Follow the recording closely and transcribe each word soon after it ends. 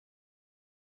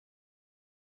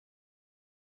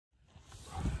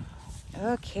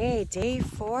Okay, day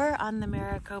 4 on the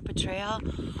Maricopa Trail.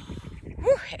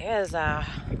 Whew, it was a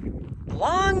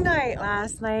long night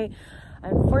last night.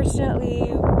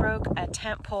 Unfortunately, broke a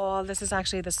tent pole. This is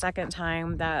actually the second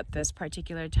time that this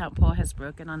particular tent pole has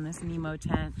broken on this Nemo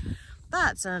tent.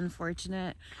 That's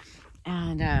unfortunate.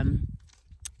 And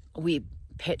we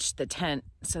pitched the tent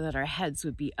so that our heads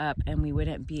would be up and we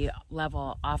wouldn't be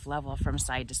off level from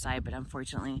side to side. But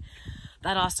unfortunately,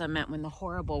 that also meant when the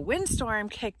horrible windstorm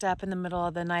kicked up in the middle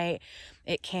of the night,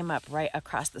 it came up right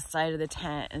across the side of the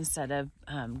tent instead of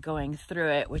going through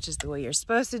it, which is the way you're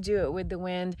supposed to do it with the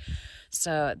wind.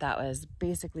 So that was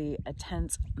basically a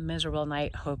tense, miserable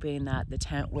night, hoping that the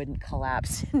tent wouldn't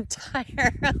collapse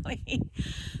entirely.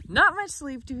 Not much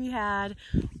sleep to be had,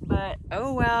 but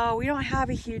oh well, we don't have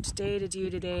a huge day to do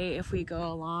today if we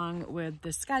go along with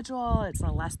the schedule. It's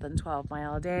a less than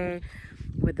 12-mile day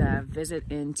with a visit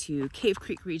into Cave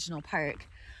Creek Regional Park,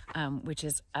 which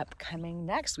is upcoming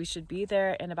next. We should be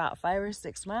there in about 5 or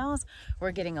 6 miles.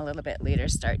 We're getting a little bit later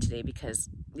start today because,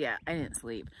 yeah, I didn't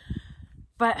sleep.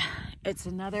 But it's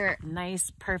another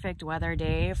nice, perfect weather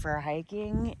day for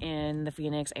hiking in the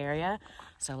Phoenix area.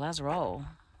 So let's roll.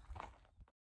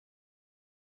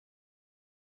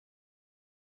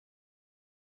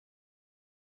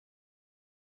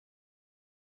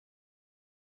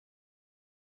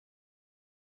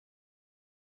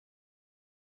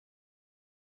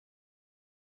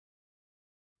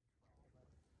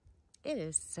 It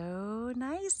is so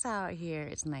nice out here.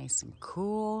 It's nice and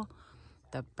cool.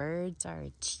 The birds are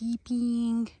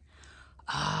cheeping.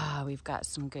 We've got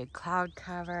some good cloud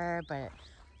cover, but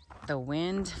the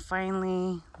wind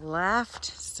finally left,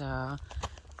 so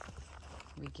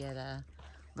we get a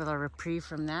little reprieve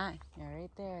from that. Yeah,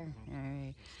 right there. All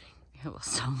right. It was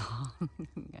so long.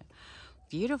 Yeah.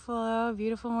 Beautiful,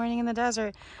 beautiful morning in the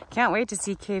desert. Can't wait to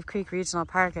see Cave Creek Regional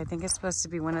Park. I think it's supposed to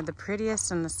be one of the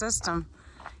prettiest in the system.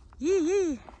 Yee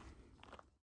yee.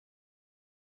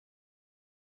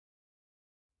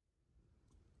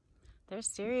 They're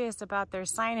serious about their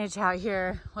signage out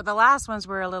here. Well, the last ones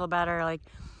were a little better. Like,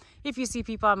 if you see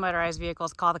people on motorized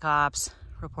vehicles, call the cops,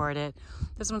 report it.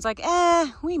 This one's like,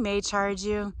 we may charge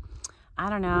you.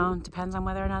 I don't know. Depends on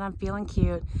whether or not I'm feeling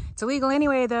cute. It's illegal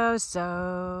anyway, though,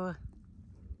 so...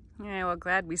 Yeah, well,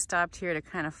 glad we stopped here to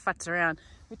kind of futz around.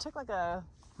 We took like a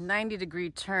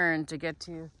 90-degree turn to get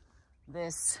to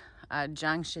this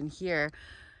junction here,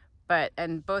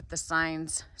 and both the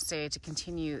signs say to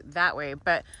continue that way,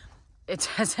 but it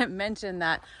doesn't mention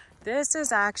that this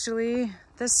is actually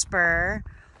the spur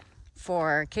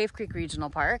for Cave Creek Regional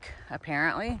Park,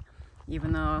 apparently,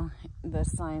 even though the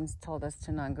signs told us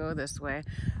to not go this way.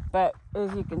 But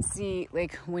as you can see,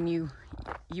 like when you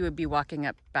would be walking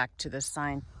up back to this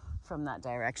sign from that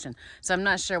direction. So I'm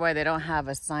not sure why they don't have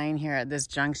a sign here at this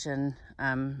junction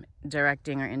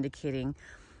directing or indicating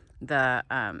the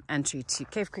entry to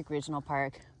Cave Creek Regional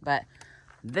Park, but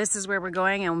this is where we're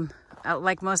going. And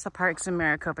like most of the parks in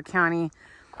Maricopa County,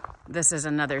 this is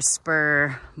another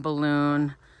spur,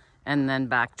 balloon, and then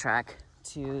backtrack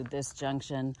to this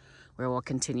junction where we'll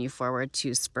continue forward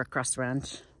to Spur Crest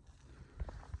Ranch.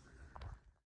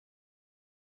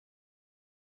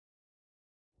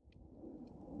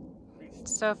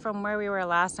 So from where we were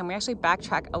last time, we actually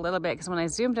backtracked a little bit because when I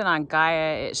zoomed in on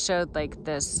Gaia, it showed like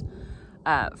this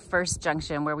first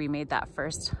junction where we made that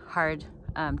first hard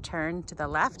turn to the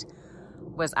left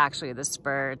was actually the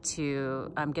spur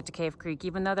to get to Cave Creek,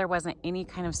 even though there wasn't any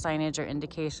kind of signage or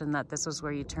indication that this was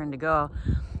where you turned to go.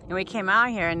 And we came out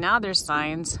here and now there's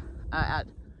signs at,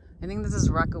 I think this is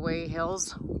Rockaway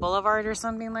Hills Boulevard or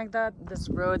something like that, this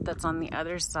road that's on the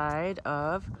other side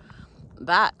of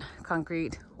that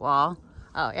concrete wall.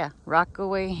 Oh yeah,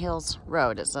 Rockaway Hills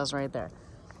Road, it says right there.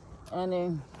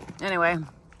 And anyway,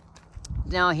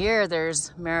 now here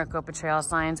there's Maricopa Trail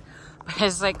signs, but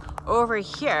it's like over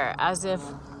here, as if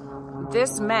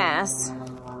this mess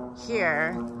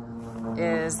here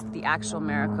is the actual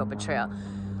Maricopa Trail.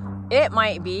 It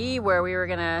might be where we were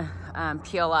gonna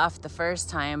peel off the first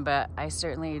time, but I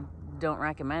certainly don't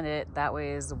recommend it. That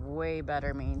way is way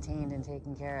better maintained and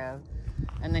taken care of.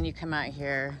 And then you come out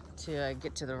here to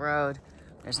get to the road.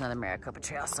 There's another Maricopa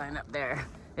Trail sign up there.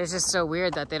 It's just so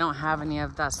weird that they don't have any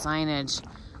of that signage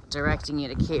directing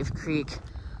you to Cave Creek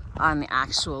on the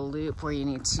actual loop where you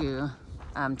need to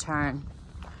turn.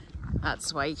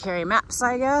 That's why you carry maps,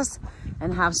 I guess,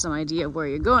 and have some idea of where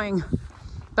you're going.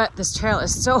 But this trail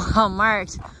is so well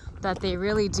marked that they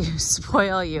really do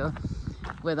spoil you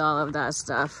with all of that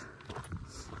stuff.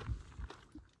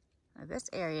 Now this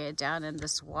area down in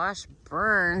this wash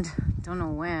burned, don't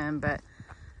know when, but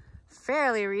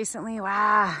fairly recently.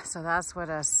 Wow, so that's what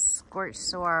a scorched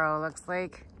saguaro looks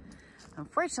like.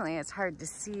 Unfortunately, it's hard to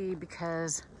see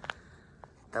because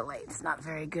the light's not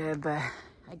very good, but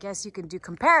I guess you can do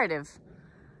comparative.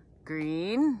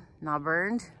 Green, not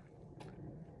burned.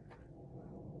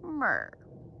 Myrrh,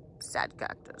 sad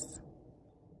cactus.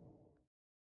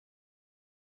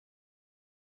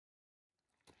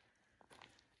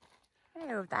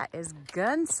 Oh, that is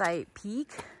Gunsight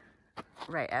Peak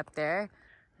right up there.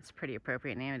 It's a pretty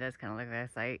appropriate name. It does kind of look like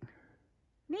a site.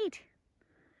 Neat.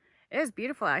 It is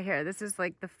beautiful out here. This is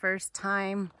like the first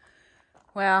time,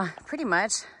 well, pretty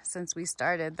much since we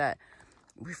started, that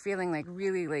we're feeling like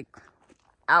really like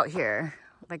out here.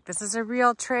 Like this is a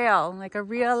real trail, like a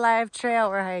real live trail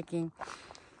we're hiking.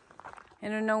 I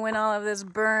don't know when all of this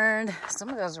burned. Some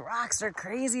of those rocks are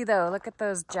crazy though. Look at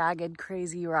those jagged,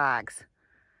 crazy rocks.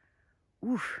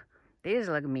 Oof, they just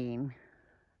look mean.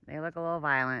 They look a little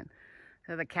violent.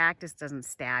 So the cactus doesn't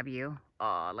stab you.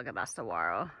 Oh, look at that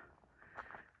saguaro.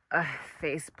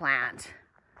 Face plant.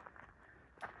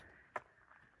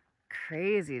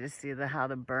 Crazy to see how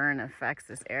the burn affects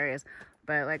this areas.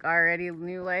 But like already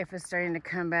new life is starting to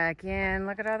come back in.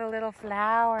 Look at all the little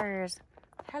flowers.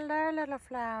 Hello, little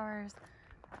flowers.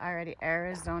 Already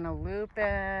Arizona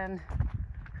lupin.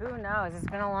 Who knows? It's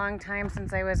been a long time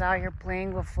since I was out here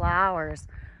playing with flowers.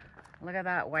 Look at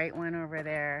that white one over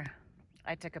there.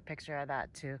 I took a picture of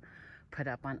that to put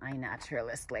up on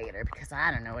iNaturalist later because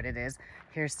I don't know what it is.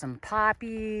 Here's some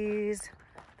poppies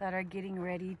that are getting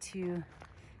ready to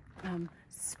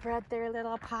spread their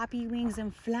little poppy wings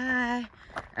and fly.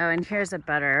 Oh, and here's a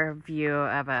better view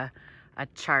of a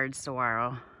charred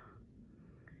saguaro.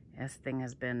 This thing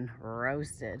has been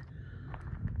roasted.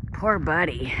 Poor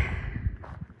buddy.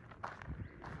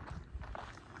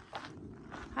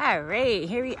 All right,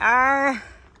 here we are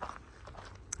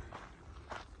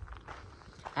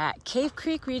at Cave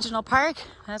Creek Regional Park.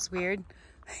 That's weird.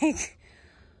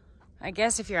 I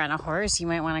guess if you're on a horse, you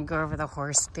might want to go over the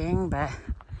horse thing, but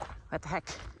what the heck.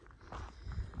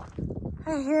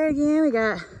 All right, here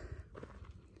again,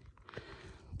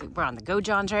 we're on the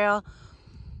Gojon Trail.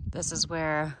 This is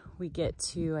where we get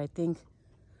to, I think,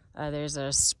 there's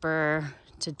a spur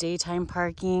to daytime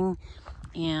parking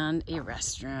and a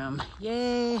restroom.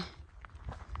 Yay!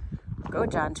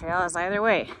 Gojon Trail is either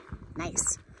way.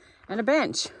 Nice. And a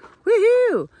bench.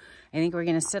 Woohoo! I think we're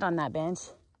gonna sit on that bench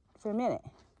for a minute.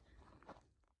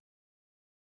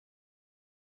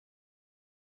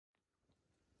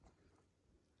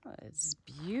 Oh, it's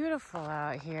beautiful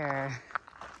out here.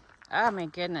 Oh my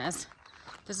goodness.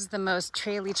 This is the most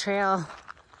traily trail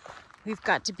we've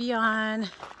got to be on.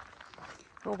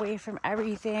 Away from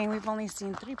everything. We've only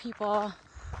seen 3 people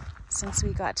since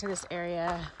we got to this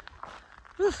area.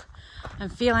 Whew. I'm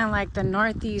feeling like the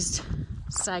northeast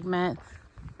segment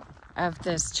of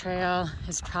this trail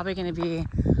is probably going to be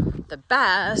the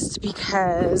best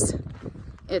because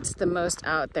it's the most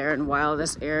out there and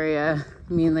wildest area.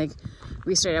 I mean, like,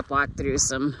 we straight up walked through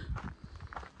some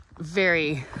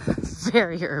very,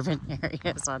 very urban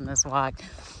areas on this walk.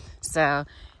 So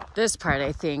this part,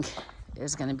 I think,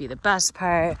 is going to be the best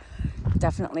part.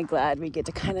 Definitely glad we get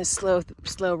to kind of slow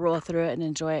roll through it and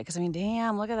enjoy it. Because, I mean,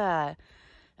 damn, look at that.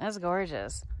 That's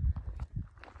gorgeous.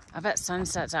 I bet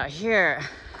sunsets out here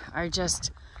are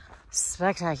just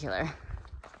spectacular.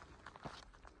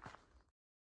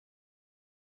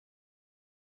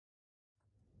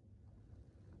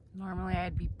 Normally,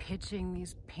 I'd be pitching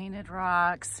these painted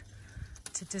rocks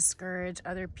to discourage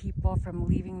other people from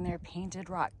leaving their painted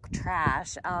rock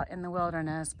trash out in the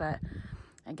wilderness, but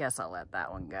I guess I'll let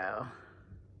that one go.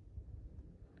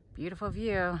 Beautiful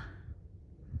view.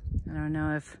 I don't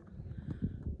know if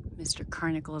Mr.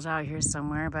 Carnicle's out here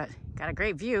somewhere, but got a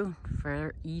great view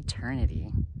for eternity.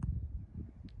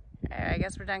 I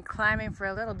guess we're done climbing for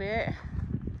a little bit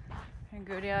and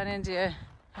go down into,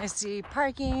 I see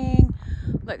parking.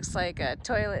 Looks like a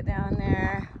toilet down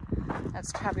there.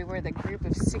 That's probably where the group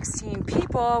of 16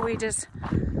 people we just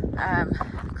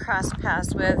crossed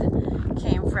paths with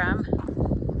came from.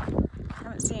 I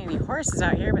haven't seen any horses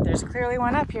out here, but there's clearly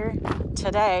one up here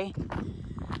today.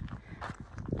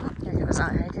 There goes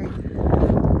our hiker.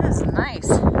 That's nice.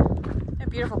 A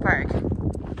beautiful park.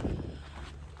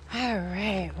 All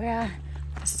right, well,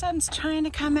 the sun's trying to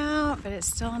come out, but it's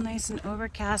still nice and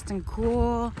overcast and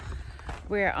cool.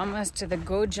 We're almost to the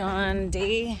Gojon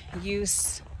day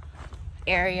use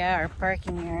area or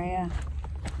parking area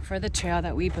for the trail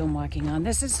that we've been walking on.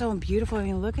 This is so beautiful. I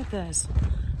mean, look at this.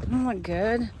 Doesn't it look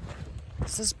good?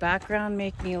 Does this background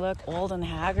make me look old and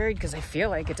haggard? Because I feel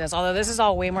like it does. Although this is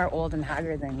all way more old and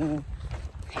haggard than me.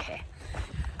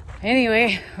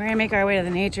 Anyway, we're gonna make our way to the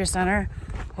nature center.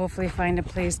 hopefully find a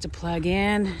place to plug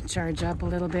in, charge up a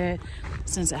little bit,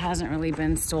 since it hasn't really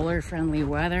been solar friendly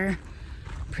weather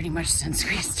pretty much since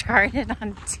we started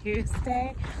on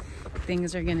Tuesday.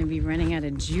 Things are going to be running out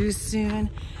of juice soon.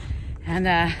 And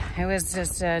I was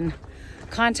just in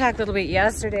contact a little bit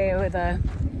yesterday with a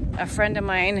friend of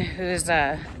mine who's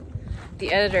the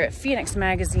editor at Phoenix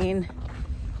Magazine,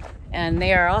 and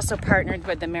they are also partnered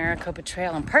with the Maricopa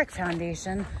Trail and Park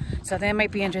Foundation, so they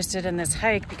might be interested in this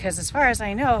hike, because as far as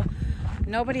I know,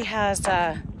 nobody has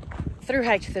through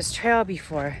hiked this trail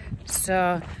before.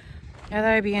 So yeah,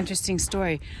 that would be an interesting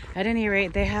story. At any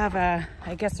rate, they have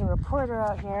I guess a reporter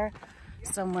out here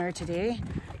somewhere today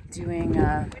doing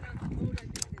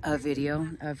a video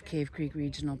of Cave Creek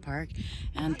Regional Park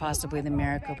and possibly the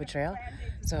Maricopa Trail.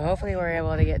 So hopefully we're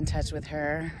able to get in touch with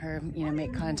her, or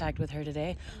make contact with her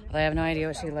today. Although I have no idea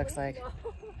what she looks like.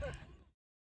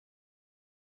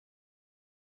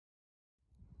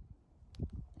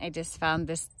 I just found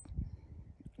this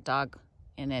dog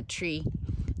in a tree,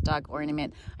 dog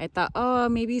ornament. I thought, oh,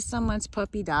 maybe someone's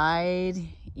puppy died,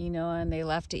 and they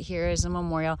left it here as a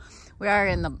memorial. We are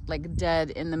in the dead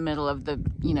in the middle of the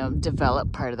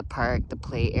developed part of the park. The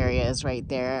play area is right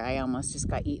there. I almost just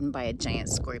got eaten by a giant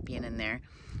scorpion in there.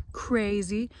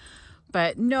 Crazy.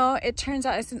 But no, it turns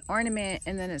out it's an ornament,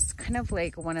 and then it's kind of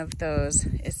like one of those,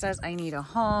 it says I need a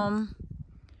home.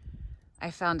 I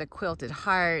found a quilted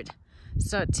heart.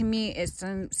 So to me, it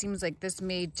seems like this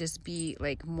may just be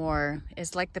more,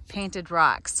 it's like the painted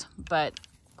rocks, but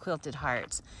quilted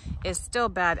hearts. It's still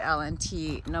bad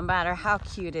L&T, no matter how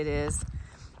cute it is.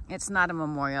 It's not a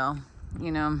memorial,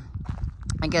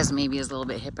 I guess maybe it's a little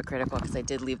bit hypocritical because I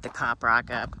did leave the cop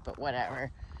rock up, but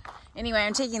whatever. Anyway,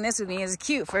 I'm taking this with me. It's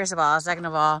cute, first of all. Second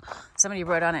of all, somebody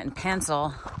wrote on it in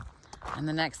pencil, and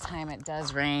the next time it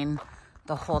does rain,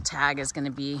 the whole tag is going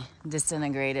to be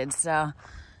disintegrated. So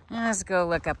let's go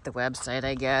look up the website,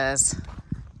 I guess.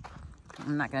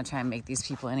 I'm not going to try and make these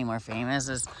people any more famous.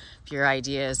 If your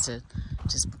idea is to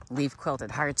just leave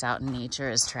quilted hearts out in nature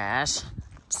as trash,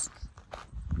 it's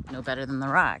no better than the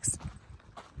rocks.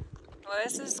 Well,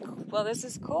 this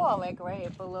is cool.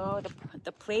 Right below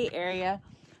the play area,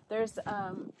 there's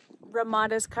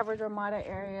covered ramada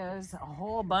areas, a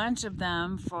whole bunch of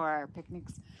them for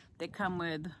picnics. They come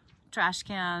with trash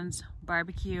cans,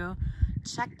 barbecue.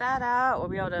 Check that out. We'll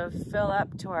be able to fill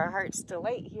up to our heart's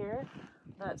delight here.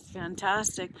 That's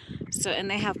fantastic. So, and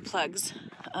they have plugs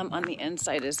on the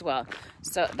inside as well.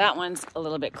 So that one's a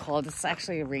little bit cold. It's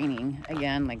actually raining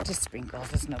again, just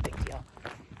sprinkles. It's no big deal,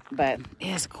 but it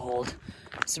is cold.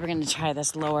 So we're going to try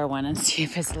this lower one and see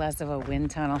if it's less of a wind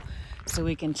tunnel, so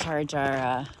we can charge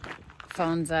our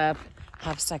phones up,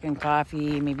 have second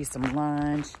coffee, maybe some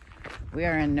lunch. We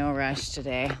are in no rush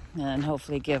today, and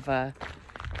hopefully give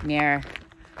Mare,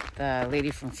 the lady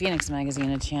from Phoenix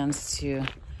Magazine, a chance to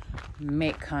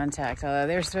make contact. Although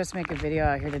they're supposed to make a video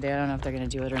out here today, I don't know if they're going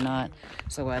to do it or not.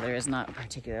 So weather is not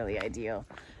particularly ideal.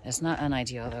 It's not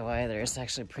unideal though either. It's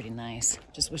actually pretty nice.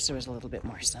 Just wish there was a little bit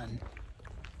more sun.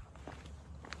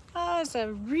 Oh, it's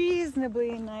a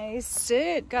reasonably nice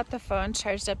sit. Got the phone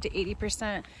charged up to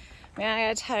 80%. Man, I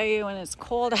gotta tell you, when it's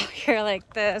cold out here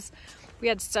like this, we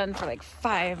had sun for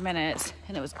 5 minutes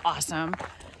and it was awesome.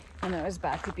 And it was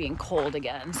back to being cold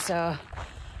again. So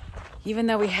even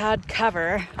though we had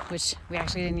cover, which we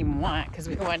actually didn't even want because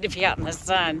we wanted to be out in the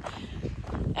sun,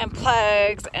 and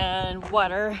plugs and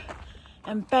water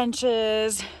and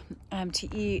benches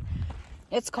to eat,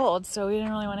 it's cold, so we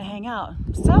didn't really want to hang out.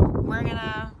 So we're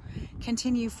gonna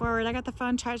continue forward. I got the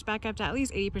phone charged back up to at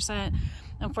least 80%.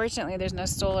 Unfortunately, there's no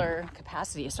solar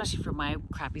capacity, especially for my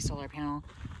crappy solar panel.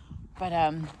 But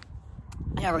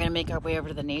yeah, we're gonna make our way over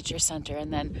to the nature center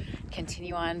and then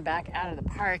continue on back out of the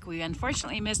park. We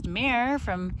unfortunately missed Mare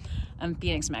from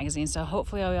Phoenix Magazine, so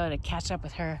hopefully I'll be able to catch up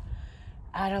with her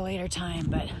at a later time.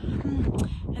 But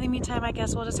in the meantime, I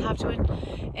guess we'll just have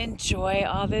to enjoy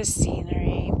all this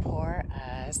scenery. Poor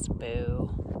us, boo.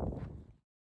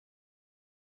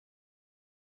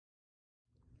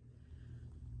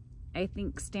 I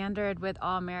think standard with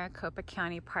all Maricopa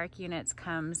County Park units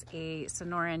comes a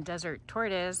Sonoran desert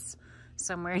tortoise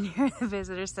somewhere near the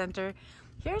visitor center.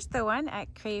 Here's the one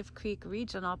at Cave Creek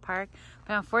Regional Park,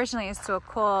 but unfortunately it's so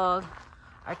cold.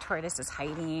 Our tortoise is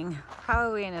hiding,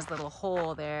 probably in his little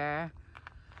hole there.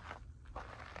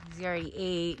 He already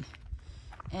ate,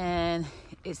 and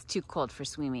it's too cold for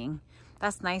swimming.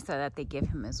 That's nice though, that they give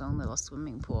him his own little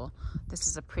swimming pool. This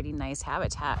is a pretty nice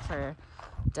habitat for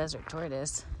desert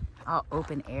tortoise. All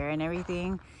open air and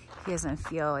everything. He doesn't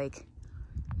feel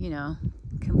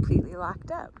completely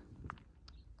locked up.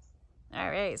 All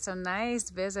right, so nice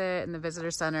visit in the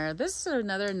visitor center. This is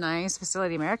another nice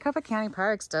facility. Maricopa County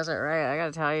Parks does it right. I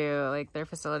gotta tell you, like, their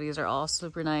facilities are all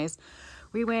super nice.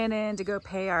 We went in to go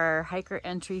pay our hiker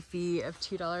entry fee of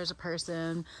 $2 a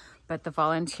person, but the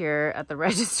volunteer at the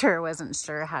register wasn't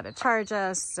sure how to charge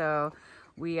us, so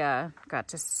we got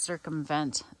to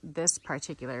circumvent this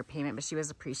particular payment, but she was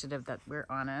appreciative that we're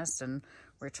honest and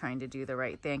we're trying to do the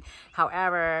right thing.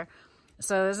 However,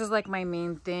 so this is like my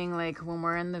main thing, like when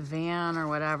we're in the van or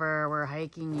whatever, we're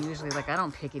hiking usually, like I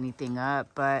don't pick anything up,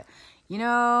 but you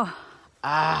know,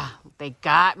 they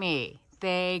got me.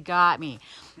 They got me.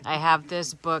 I have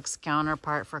this book's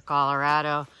counterpart for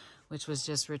Colorado, which was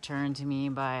just returned to me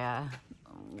by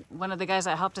one of the guys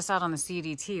that helped us out on the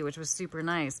CDT, which was super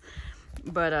nice.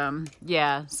 But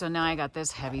yeah, so now I got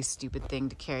this heavy stupid thing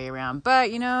to carry around,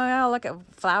 but you know, I'll look at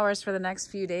flowers for the next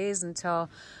few days until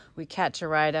we catch a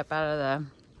ride up out of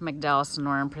the McDowell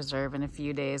Sonoran Preserve in a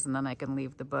few days, and then I can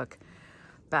leave the book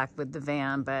back with the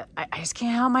van. But I just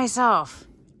can't help myself.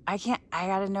 I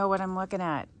gotta know what I'm looking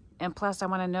at, and plus I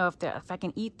want to know if I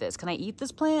can eat this. Can I eat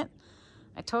this plant?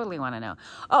 I totally want to know.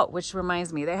 Oh, which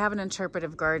reminds me, they have an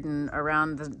interpretive garden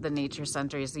around the nature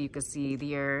center, so you can see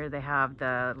deer. They have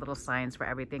the little signs for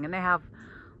everything, and they have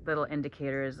little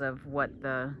indicators of what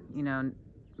the, you know,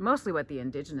 mostly what the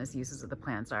indigenous uses of the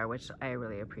plants are, which I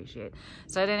really appreciate.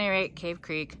 So at any rate, Cave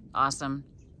Creek, awesome.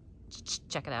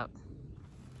 Check it out.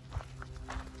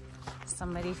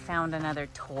 Somebody found another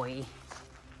toy.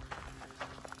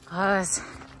 Oh, it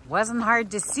wasn't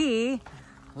hard to see.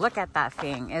 Look at that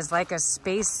thing. It's like a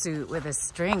spacesuit with a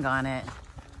string on it.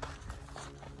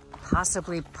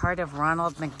 Possibly part of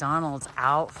Ronald McDonald's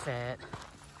outfit.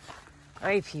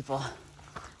 Hey people,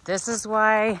 this is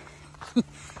why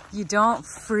you don't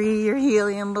free your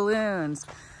helium balloons.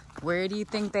 Where do you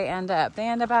think they end up? They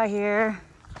end up out here.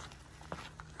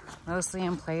 Mostly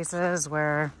in places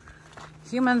where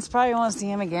humans probably won't see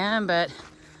them again, but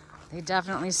they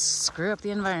definitely screw up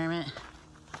the environment.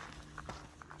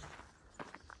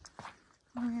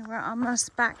 We're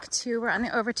almost back to, we're on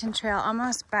the Overton Trail,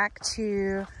 almost back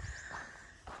to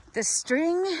the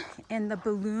string in the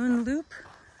balloon loop.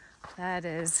 That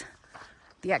is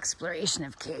the exploration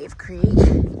of Cave Creek.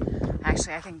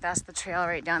 Actually, I think that's the trail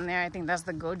right down there. I think that's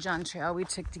the Gojan Trail we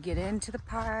took to get into the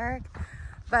park.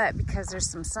 But because there's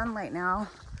some sunlight now,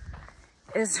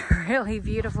 it's a really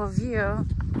beautiful view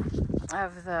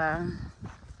of the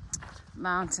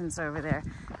mountains over there.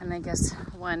 And I guess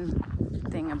one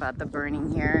thing about the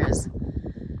burning here is,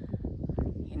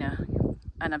 you know,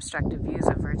 unobstructed views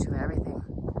of virtually everything.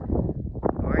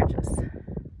 Gorgeous.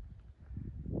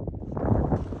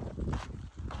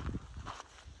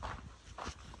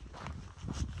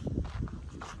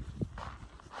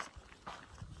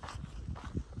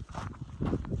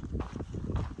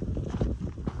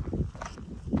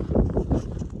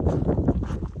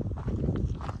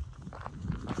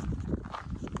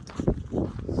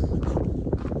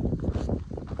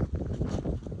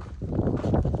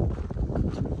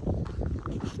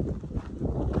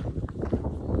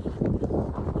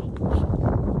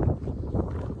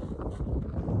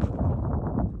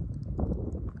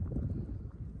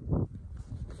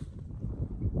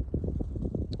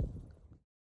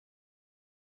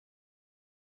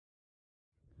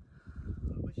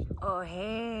 Oh,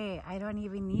 hey, I don't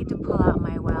even need to pull out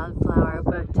my wildflower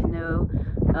book to know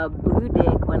a blue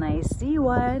dick when I see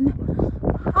one.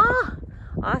 Ah,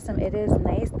 awesome. It is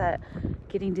nice that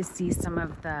getting to see some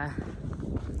of the,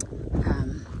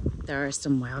 there are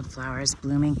some wildflowers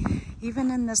blooming, even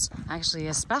in this, actually,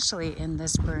 especially in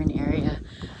this burn area.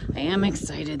 I am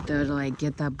excited though to like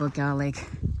get that book out. Like,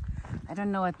 I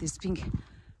don't know what this pink,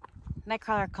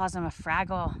 Nightcrawler calls them a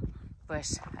fraggle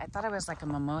bush. I thought it was like a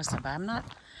mimosa, but I'm not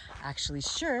actually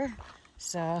sure.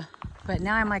 So, but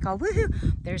now I'm like, oh,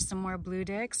 woohoo, there's some more blue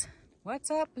dicks. What's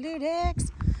up, blue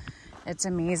dicks? It's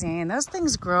amazing. And those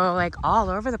things grow like all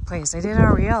over the place. I didn't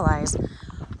realize.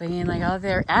 But you know, like, oh,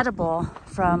 they're edible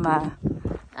from,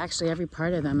 actually every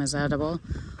part of them is edible.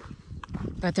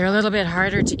 But they're a little bit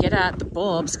harder to get at, the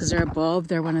bulbs, because they're a bulb.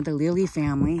 They're one of the lily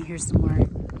family. Here's some more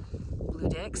blue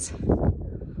dicks.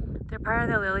 They're part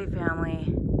of the lily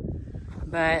family,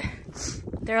 but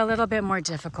they're a little bit more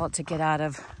difficult to get out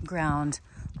of ground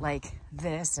like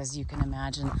this, as you can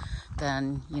imagine,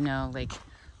 than, you know, like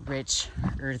rich,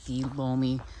 earthy,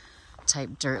 loamy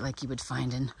type dirt like you would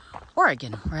find in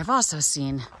Oregon, where I've also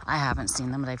seen, I haven't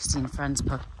seen them, but I've seen friends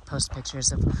post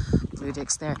pictures of blue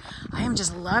dicks there. I am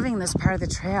just loving this part of the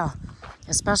trail,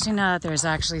 especially now that there's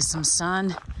actually some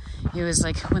sun. It was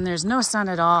like when there's no sun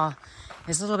at all,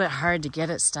 it's a little bit hard to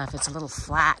get at stuff. It's a little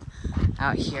flat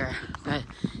out here, but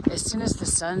as soon as the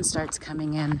sun starts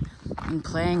coming in, and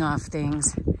playing off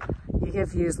things, you get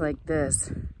views like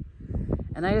this.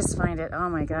 And I just find it, oh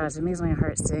my gosh, it makes my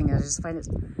heart sing. I just find it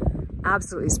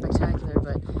absolutely spectacular.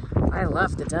 But I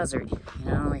love the desert, you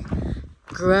know. I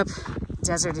grew up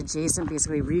desert adjacent,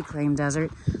 basically reclaimed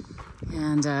desert.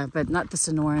 And but not the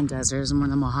Sonoran Desert, it's more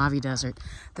the Mojave Desert.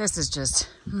 This is just,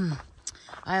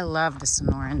 I love the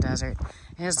Sonoran Desert.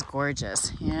 It's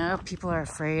gorgeous. You know, people are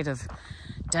afraid of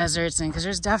deserts, and because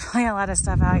there's definitely a lot of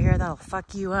stuff out here that'll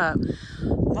fuck you up.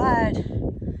 But,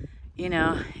 you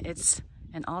know, it's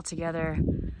an altogether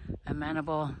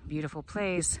amenable, beautiful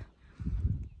place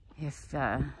if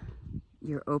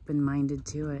you're open-minded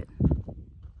to it.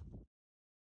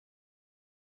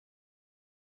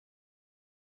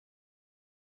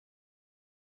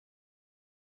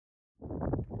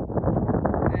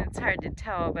 It's hard to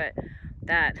tell, but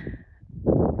that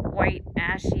white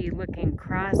ashy looking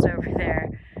cross over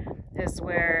there is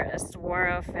where a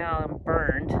saguaro fell and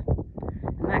burned.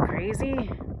 Isn't that crazy?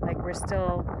 Like, we're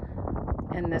still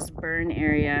in this burn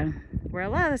area where a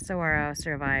lot of the saguaro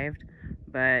survived,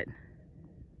 but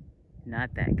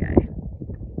not that guy.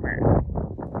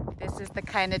 This is the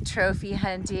kind of trophy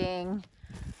hunting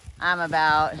I'm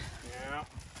about. Yeah.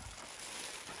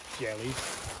 Jelly.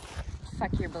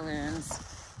 Fuck your balloons.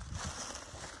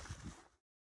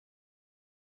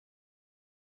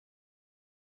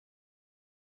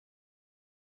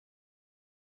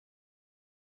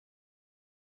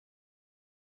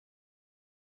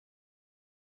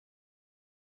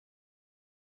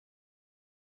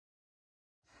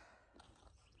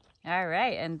 All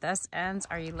right, and thus ends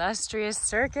our illustrious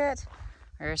circuit,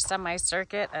 or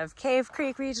semi-circuit of Cave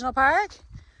Creek Regional Park.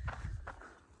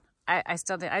 I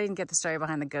didn't get the story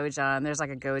behind the Gojon. There's like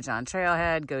a Gojon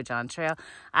trailhead, Gojon Trail.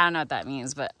 I don't know what that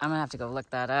means, but I'm gonna have to go look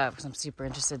that up because I'm super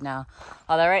interested now.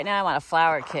 Although right now I want a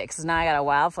flower kit because now I got a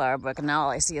wildflower book and now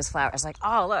all I see is flowers. It's like,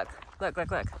 oh, look.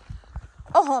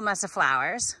 A whole mess of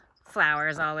flowers.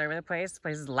 Flowers all over the place. The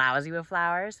place is lousy with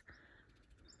flowers.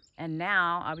 And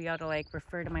now I'll be able to like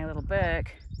refer to my little book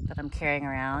that I'm carrying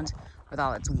around with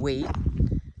all its weight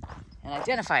and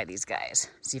identify these guys.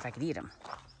 See if I can eat them.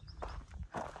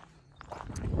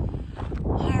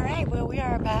 All right, well, we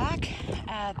are back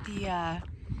at the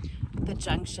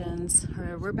junctions,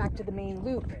 or we're back to the main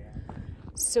loop.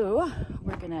 So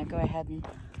we're gonna go ahead and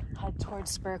head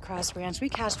towards Spur Cross Ranch. We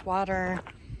cached water,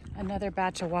 another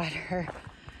batch of water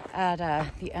at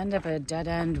the end of a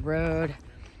dead-end road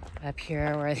up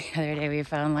here, where the other day we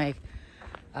found like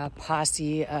a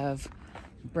posse of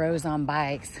bros on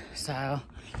bikes. So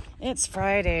it's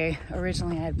Friday.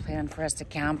 Originally I had planned for us to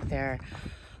camp there,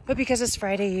 but because it's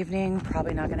Friday evening,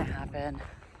 probably not gonna happen.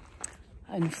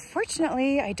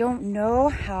 Unfortunately, I don't know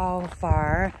how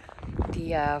far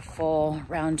the full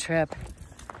round trip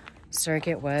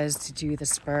circuit was to do the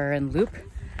Spur and loop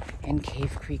in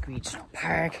Cave Creek Regional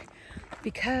Park,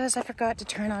 because I forgot to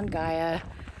turn on Gaia,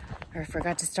 or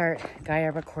forgot to start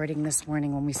Gaia recording this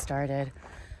morning when we started.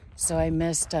 So I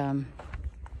missed a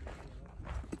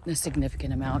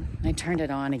significant amount. I turned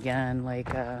it on again, like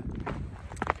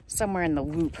somewhere in the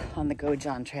loop on the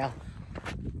Gojon Trail.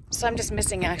 So I'm just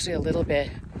missing actually a little bit.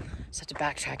 Just have to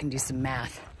backtrack and do some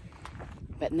math.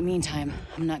 But in the meantime,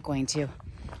 I'm not going to.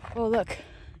 Oh, look,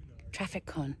 traffic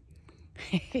cone.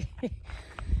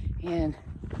 And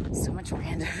so much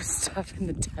random stuff in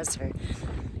the desert.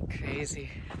 Crazy.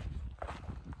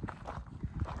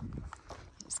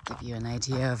 Just give you an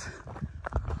idea of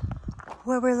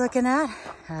what we're looking at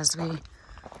as we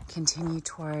continue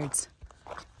towards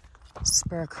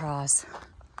Spur Cross.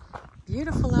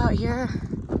 Beautiful out here.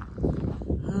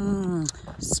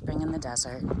 Spring in the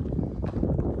desert.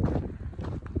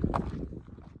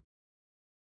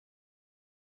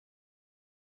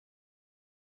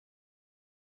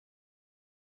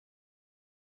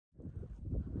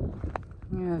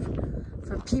 Yeah,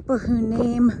 for people who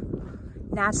name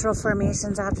natural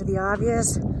formations after the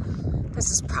obvious, this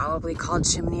is probably called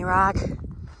Chimney Rock.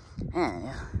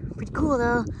 Yeah, pretty cool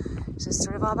though. It's just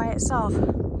sort of all by itself,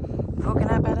 poking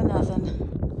up out of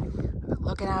nothing,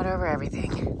 looking out over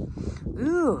everything.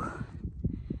 Ooh,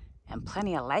 and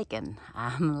plenty of lichen.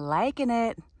 I'm liking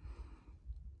it.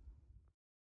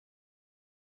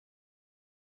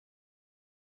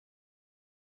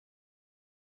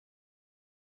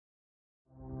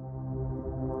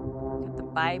 Got the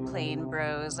biplane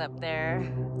bros up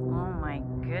there. Oh my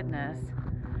goodness.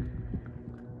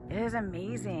 It is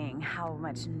amazing how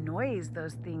much noise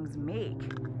those things make.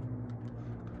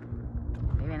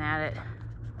 They've been at it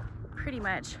pretty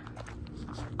much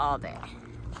all day.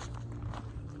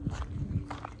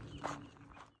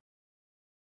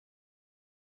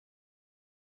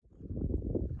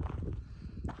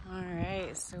 All right,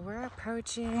 right, so we're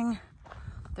approaching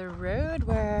the road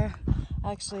where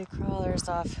actually Crawler's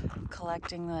off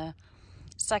collecting the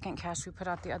second cache we put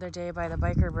out the other day by the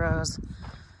biker bros.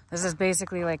 This is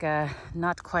basically like a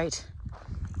not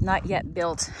yet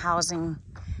built housing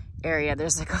area.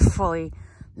 There's like a fully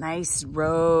nice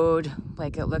road.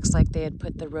 Like it looks like they had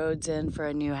put the roads in for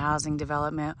a new housing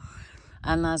development,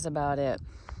 and that's about it.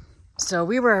 So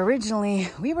we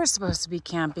were supposed to be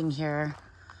camping here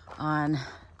on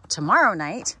tomorrow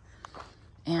night,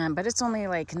 but it's only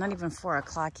like not even 4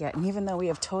 o'clock yet. And even though we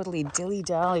have totally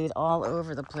dilly-dallied all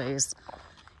over the place,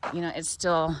 you know, it's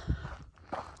still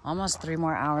almost 3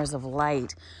 more hours of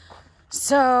light.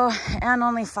 So, and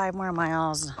only 5 more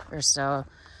miles or so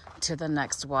to the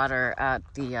next water at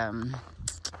the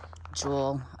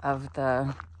jewel of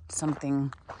the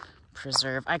something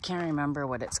preserve. I can't remember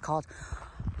what it's called,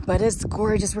 but it's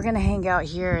gorgeous. We're gonna hang out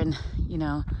here and, you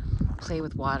know, play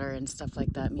with water and stuff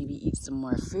like that. Maybe eat some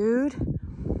more food.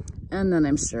 And then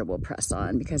I'm sure we'll press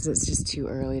on because it's just too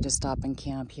early to stop and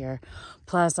camp here.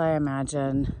 Plus, I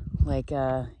imagine like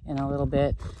in a little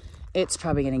bit, it's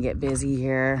probably gonna get busy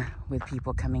here with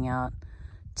people coming out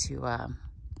to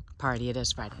party. It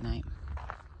is Friday night.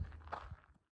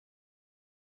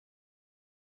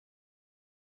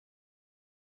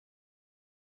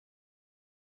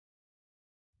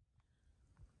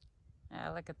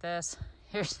 Look at this.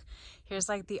 Here's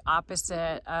like the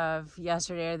opposite of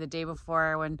yesterday or the day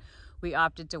before when we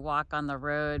opted to walk on the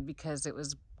road because it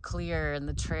was clear and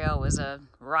the trail was a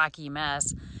rocky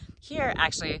mess. Here,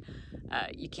 actually,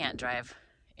 you can't drive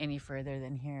any further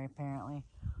than here apparently.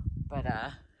 But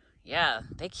yeah,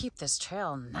 they keep this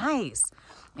trail nice.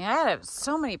 Yeah, I have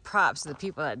so many props to the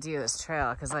people that do this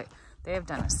trail because like they have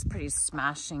done a pretty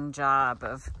smashing job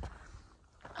of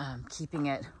keeping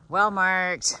it well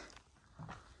marked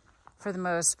for the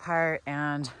most part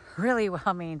and really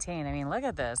well maintained. I mean, look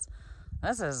at this.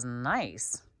 This is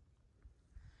nice.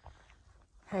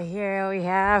 Right here we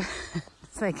have,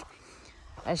 it's like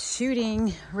a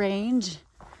shooting range,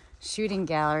 shooting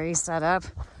gallery set up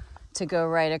to go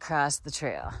right across the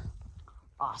trail.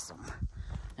 Awesome.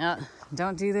 Now,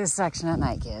 don't do this section at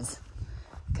night, kids,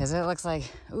 because it looks like,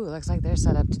 ooh, looks like they're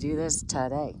set up to do this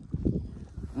today.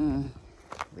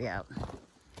 We out.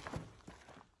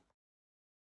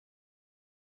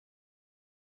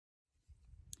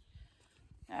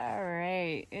 All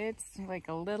right, it's like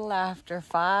a little after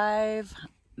 5.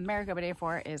 Maricopa Day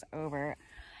 4 is over.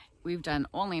 We've done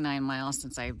only 9 miles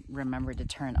since I remembered to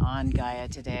turn on Gaia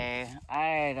today.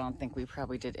 I don't think we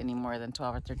probably did any more than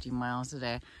 12 or 13 miles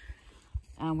today.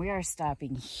 We are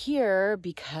stopping here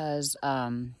because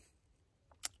we're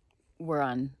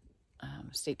on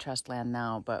state trust land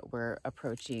now, but we're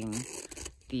approaching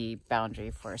the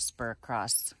boundary for Spur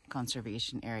Cross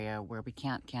Conservation Area where we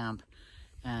can't camp,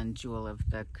 and Jewel of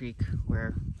the Creek,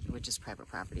 which is private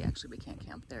property. Actually, we can't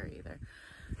camp there either.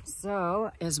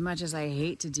 So as much as I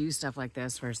hate to do stuff like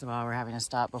this, first of all, we're having to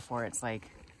stop before it's like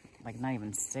not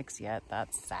even 6 yet.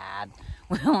 That's sad.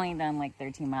 We've only done like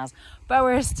 13 miles, but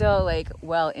we're still like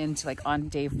well into, like on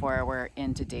day 4, we're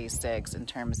into day 6 in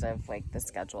terms of like the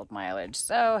scheduled mileage.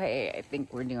 So hey, I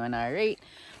think we're doing all right.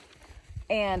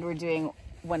 And we're doing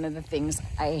one of the things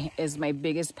is my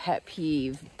biggest pet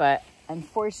peeve, but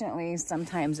unfortunately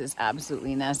sometimes it's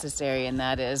absolutely necessary, and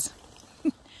that is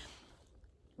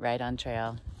right on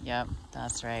trail. Yep,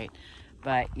 that's right.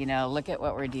 But you know, look at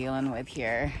what we're dealing with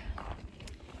here.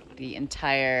 The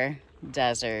entire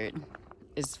desert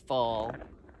is full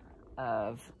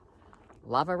of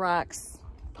lava rocks,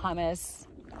 pumice,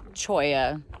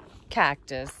 cholla,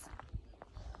 cactus,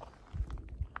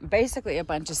 basically a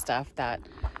bunch of stuff that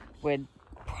would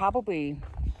probably,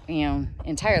 you know,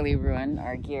 entirely ruin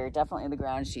our gear. Definitely the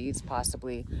ground sheets,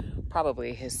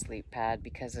 probably his sleep pad,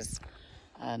 because it's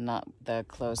not the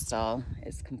closed cell.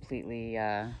 It's completely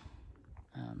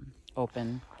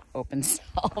open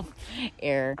cell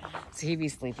air. So he'd be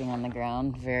sleeping on the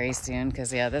ground very soon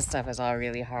because, yeah, this stuff is all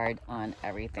really hard on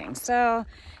everything. So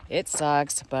it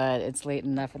sucks, but it's late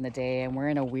enough in the day and we're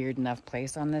in a weird enough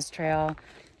place on this trail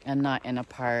and not in a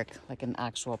park, like an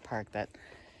actual park that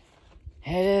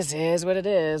it is what it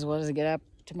is. What does it get up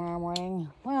tomorrow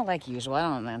morning? Well, like usual, I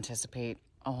don't anticipate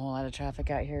a whole lot of traffic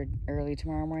out here early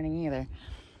tomorrow morning either.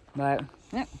 But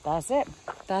yeah, that's it.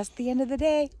 That's the end of the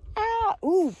day.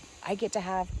 Ooh, I get to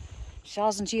have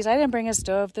shells and cheese. I didn't bring a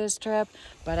stove this trip,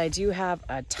 but I do have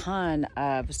a ton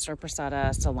of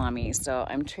sorpressata salami. So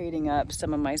I'm trading up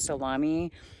some of my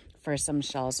salami for some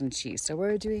shells and cheese. So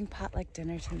we're doing potluck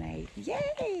dinner tonight.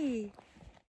 Yay!